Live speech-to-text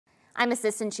I'm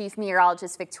Assistant Chief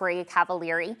Meteorologist Victoria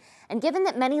Cavaliere, and given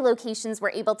that many locations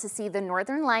were able to see the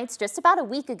northern lights just about a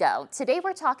week ago, today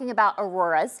we're talking about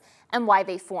auroras and why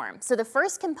they form. So the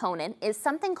first component is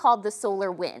something called the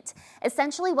solar wind.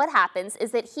 Essentially what happens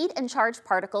is that heat and charged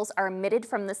particles are emitted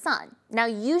from the sun. Now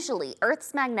usually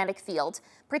Earth's magnetic field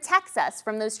protects us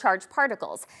from those charged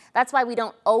particles. That's why we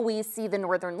don't always see the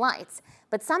northern lights.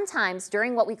 But sometimes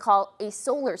during what we call a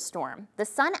solar storm, the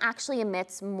sun actually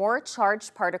emits more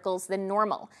charged particles than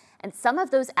normal. And some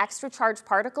of those extra charged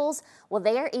particles, well,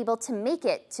 they are able to make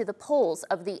it to the poles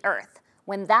of the Earth.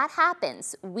 When that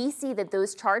happens, we see that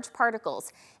those charged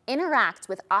particles interact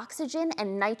with oxygen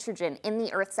and nitrogen in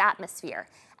the Earth's atmosphere.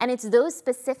 And it's those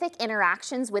specific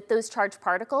interactions with those charged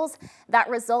particles that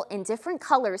result in different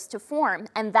colors to form,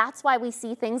 and that's why we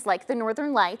see things like the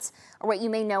northern lights, or what you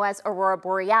may know as Aurora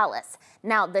Borealis.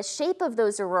 Now, the shape of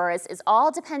those auroras is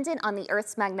all dependent on the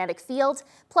Earth's magnetic field,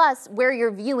 plus where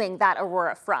you're viewing that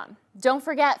aurora from. Don't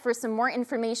forget, for some more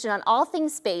information on all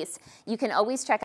things space, you can always check